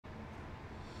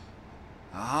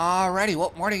Alrighty,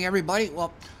 well, morning everybody.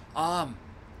 Well, I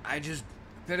just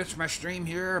finished my stream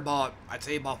here about, I'd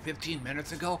say about 15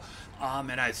 minutes ago.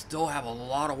 And I still have a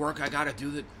lot of work I gotta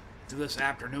do this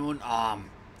afternoon. I'm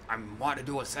wanting to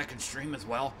do a second stream as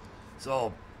well.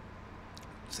 So,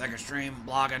 second stream,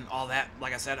 blogging, all that.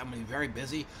 Like I said, I'm gonna be very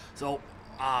busy. So,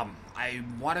 I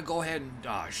want to go ahead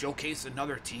and showcase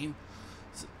another team.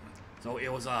 So it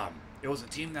was a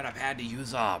team that I've had to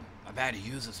use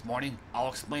this morning. I'll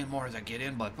explain more as I get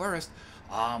in, but first,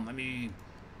 let me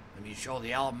show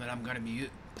the album that I'm going to be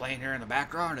playing here in the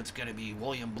background. It's going to be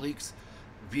William Bleek's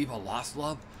Viva Lost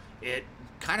Love. It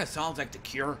kind of sounds like The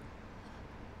Cure,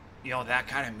 you know, that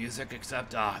kind of music,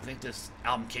 except I think this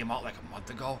album came out like a month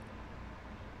ago.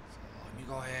 So let me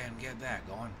go ahead and get that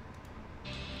going.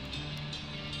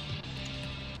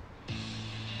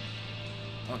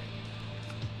 Okay.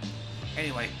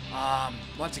 Anyway,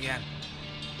 once again,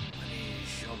 let me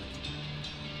show it.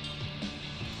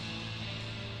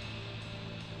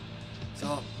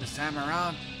 So, this time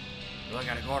around, we really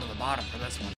gotta go to the bottom for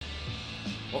this one.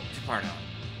 Oh, too far down.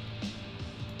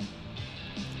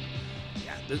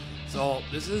 Yeah, so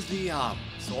this is the,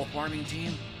 soul farming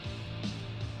team.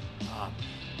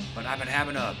 But I've been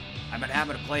having to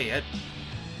play it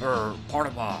for part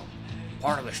of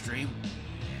the stream.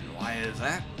 And why is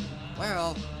that?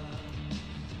 Well,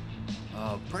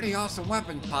 a pretty awesome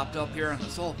weapon popped up here in the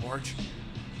Soul Forge.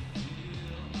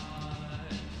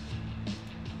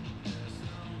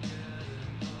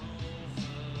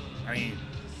 I mean,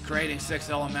 creating 6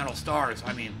 elemental stars.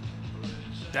 I mean,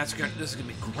 this is gonna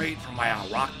be great for my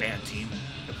rock band team.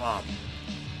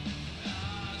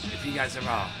 If you guys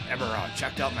ever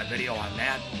checked out my video on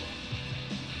that,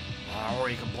 or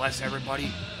you can bless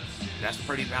everybody, that's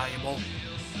pretty valuable.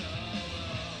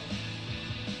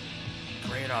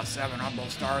 Create 7 Rumble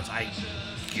stars. I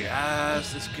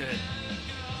guess this could.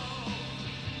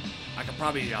 I could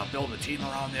probably build a team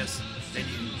around this. Then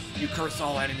you curse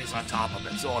all enemies on top of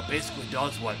it. So it basically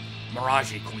does what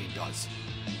Mirage Queen does.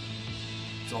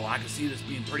 So I can see this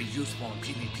being pretty useful in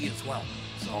PvP as well.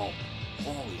 So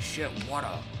holy shit, what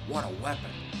a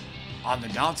weapon. On the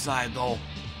downside though,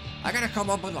 I gotta come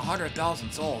up with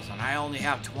 100,000 souls, and I only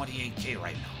have 28k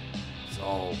right now.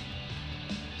 So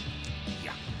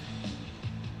yeah.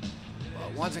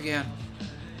 But once again,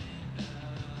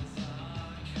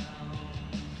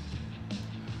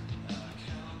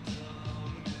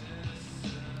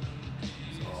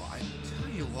 so I tell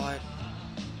you what,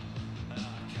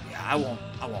 yeah, I won't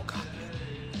copy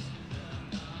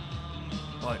it.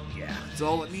 But yeah,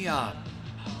 so let me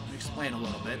explain a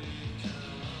little bit.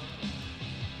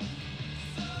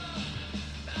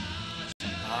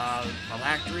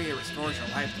 Phylactery, it restores your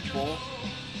life to full.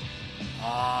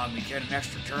 You get an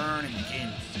extra turn and you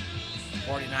gain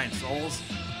 49 souls.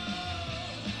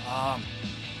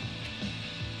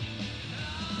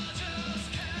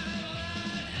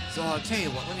 So I'll tell you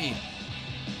what,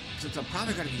 since I'm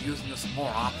probably going to be using this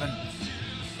more often,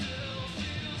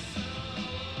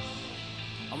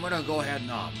 I'm going to go ahead and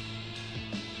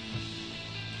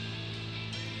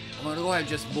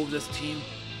just move this team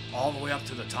all the way up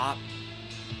to the top.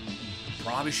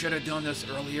 Probably should have done this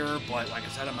earlier, but like I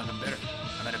said, I'm in a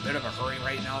bit of a hurry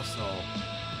right now, so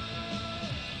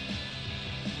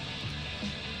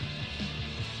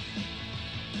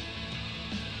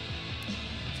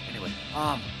anyway,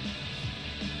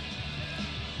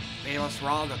 Balos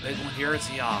Ra, the big one here is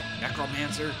the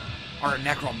Necromancer, or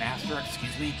Necromaster,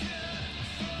 excuse me.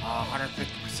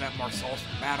 150% more souls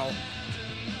for battle.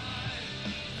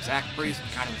 Zac Priest,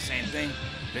 kind of the same thing,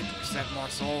 50% more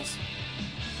souls.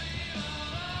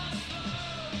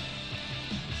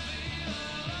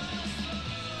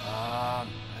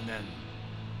 And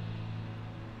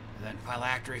then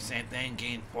Phylactery, same thing,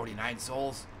 gain 49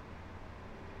 souls.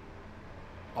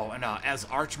 Oh, and as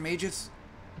Archmages,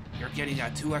 you're getting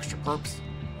 2 extra perks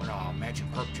with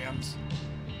magic perk gems.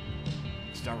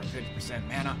 Start with 50%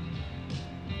 mana.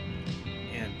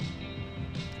 And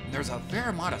there's a fair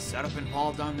amount of setup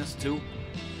involved on this too.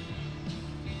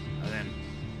 And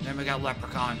then we got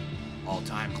Leprechaun,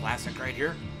 all-time classic right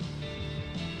here.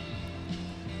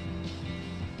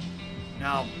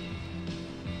 Now,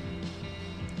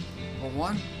 for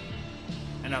one,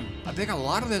 and I think a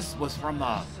lot of this was from,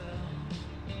 I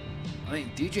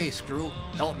think DJ Screw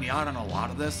helped me out on a lot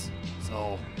of this,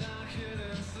 so,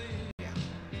 yeah.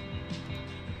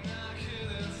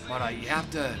 But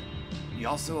you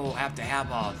also have to have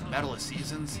the Medal of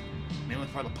Seasons, mainly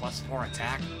for the +4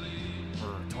 attack, for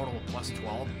a total of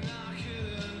 +12.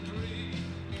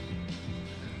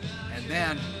 And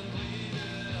then,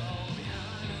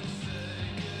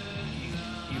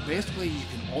 basically, you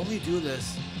can only do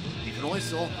this if can only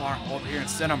solo farm over here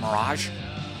instead of Mirage.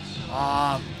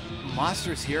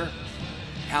 Monsters here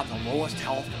have the lowest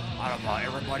health out of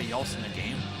everybody else in the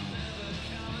game.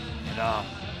 And as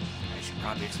you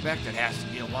probably expect, it has to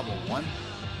be a level 1.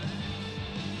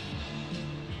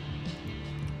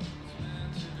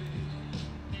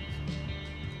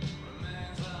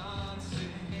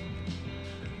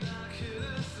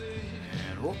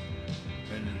 And whoop,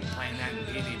 been playing that in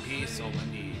PvP, so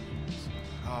when the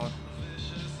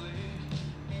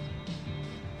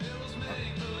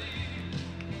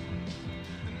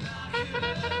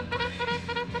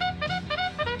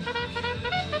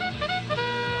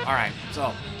Alright,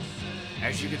 so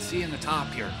as you can see in the top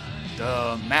here,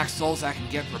 the max souls I can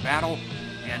get for battle,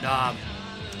 and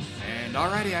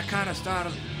already I kind of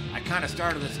started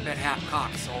this a bit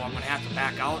half-cocked, so I'm gonna have to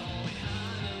back out.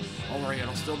 Don't worry,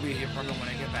 it'll still be here for me when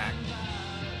I get back.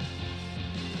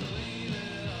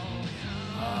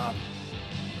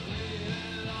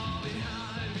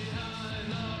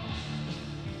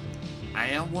 I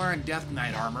am wearing Death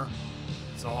Knight armor,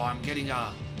 so I'm getting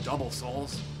double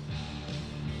souls.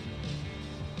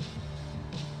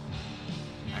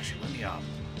 Actually, let me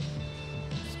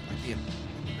this might be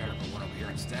better for one over here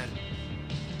instead.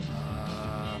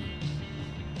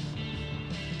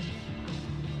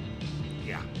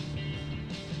 Yeah.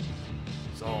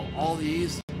 So all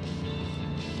these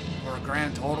for a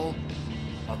grand total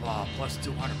of plus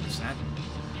 200%.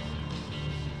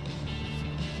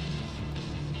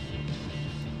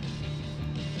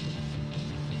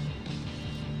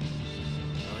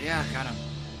 Yeah, kind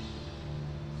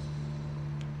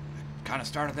of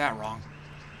started that wrong.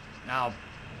 Now,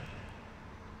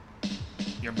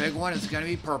 your big one is going to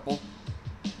be purple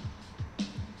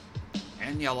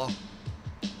and yellow.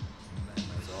 So,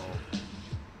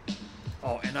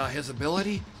 oh, and his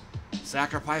ability,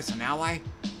 sacrifice an ally.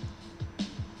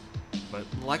 But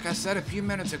like I said a few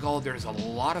minutes ago, there's a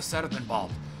lot of setup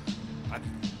involved.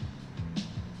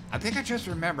 I think I just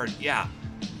remembered, yeah,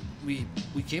 we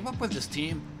came up with this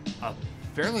team a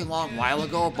fairly long while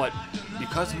ago, but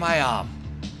because my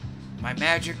my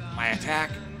magic, my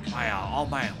attack, all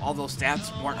those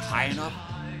stats weren't high enough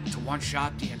to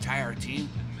one-shot the entire team,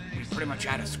 we pretty much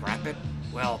had to scrap it.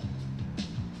 Well,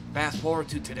 fast forward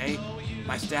to today,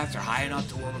 my stats are high enough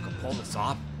to where we can pull this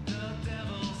off.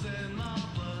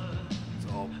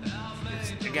 So,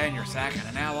 again, you're sacking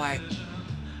an ally.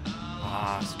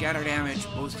 Scatter damage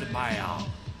boosted by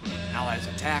ally's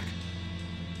attack,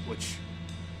 which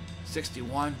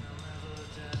 61.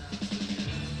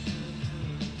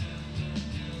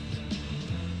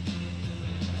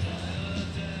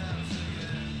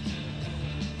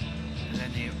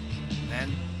 And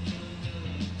then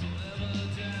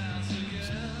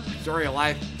story of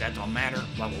life, that don't matter.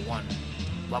 Level 1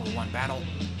 battle.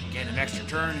 Gain an extra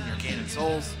turn and you're gaining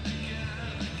souls.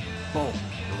 Boom.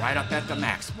 You're right up at the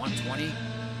max, 120.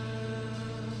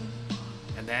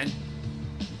 And then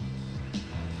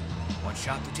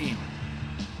one-shot the team.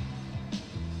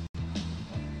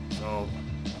 So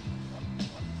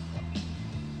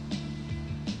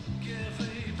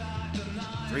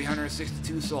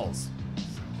 362 souls.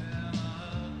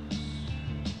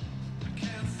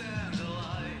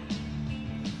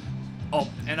 Oh,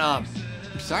 and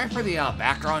sorry for the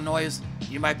background noise.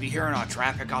 You might be hearing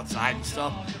traffic outside and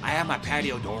stuff. I have my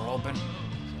patio door open. So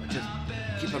just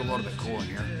keep it a little bit cool in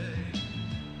here.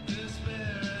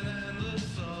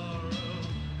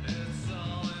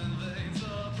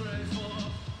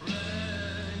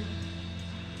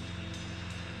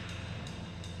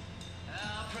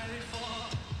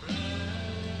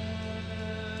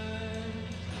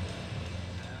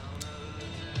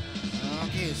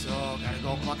 Okay, so gotta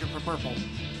go clucking for purple.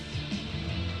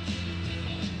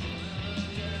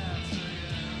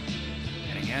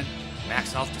 And again,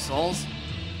 max out the souls.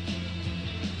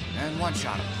 And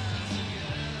one-shot him.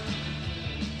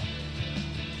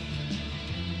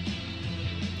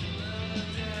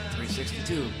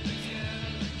 .362.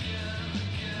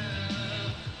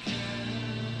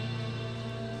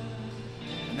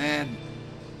 And then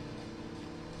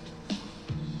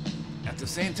at the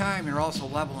same time, you're also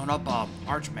leveling up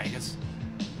Archmagus.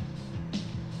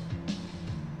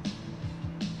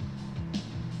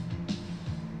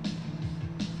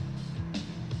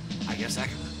 I guess that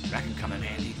can come in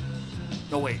handy.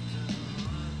 No, wait.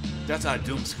 That's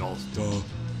Doom Skulls. Duh.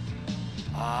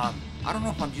 I don't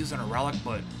know if I'm using a relic,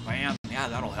 but if I am, yeah,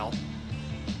 that'll help.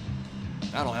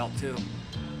 That'll help too.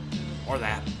 Or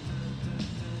that.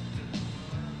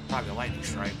 Probably a lightning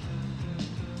strike.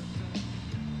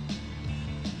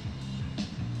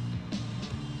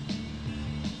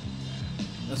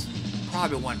 This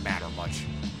probably wouldn't matter much.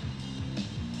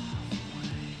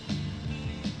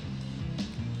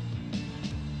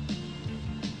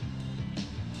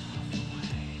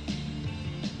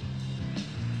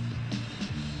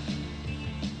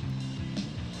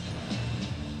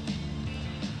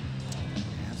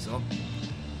 So,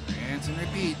 rinse and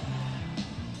repeat.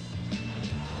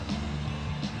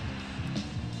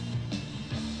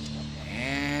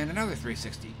 And another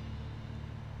 360.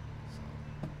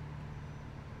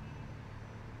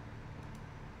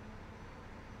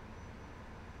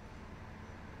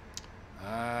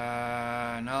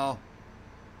 No.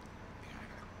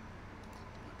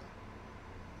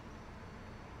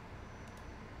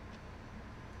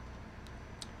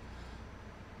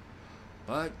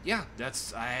 But yeah,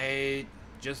 I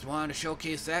just wanted to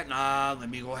showcase that. And let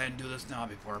me go ahead and do this now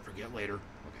before I forget later.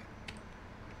 Okay.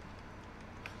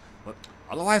 But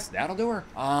otherwise, that'll do her.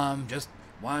 Just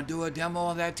want to do a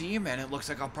demo of that team, and it looks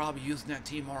like I'll probably be using that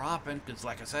team more often because,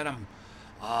 like I said, I'm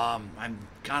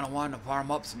kind of wanting to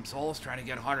farm up some souls, trying to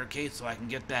get 100k so I can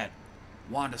get that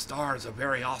Wanda Star as a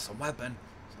very awesome weapon.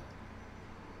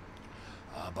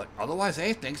 But otherwise,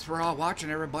 hey, thanks for watching,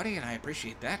 everybody, and I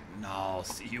appreciate that. And I'll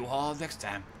see you all next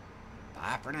time.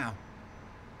 Bye for now.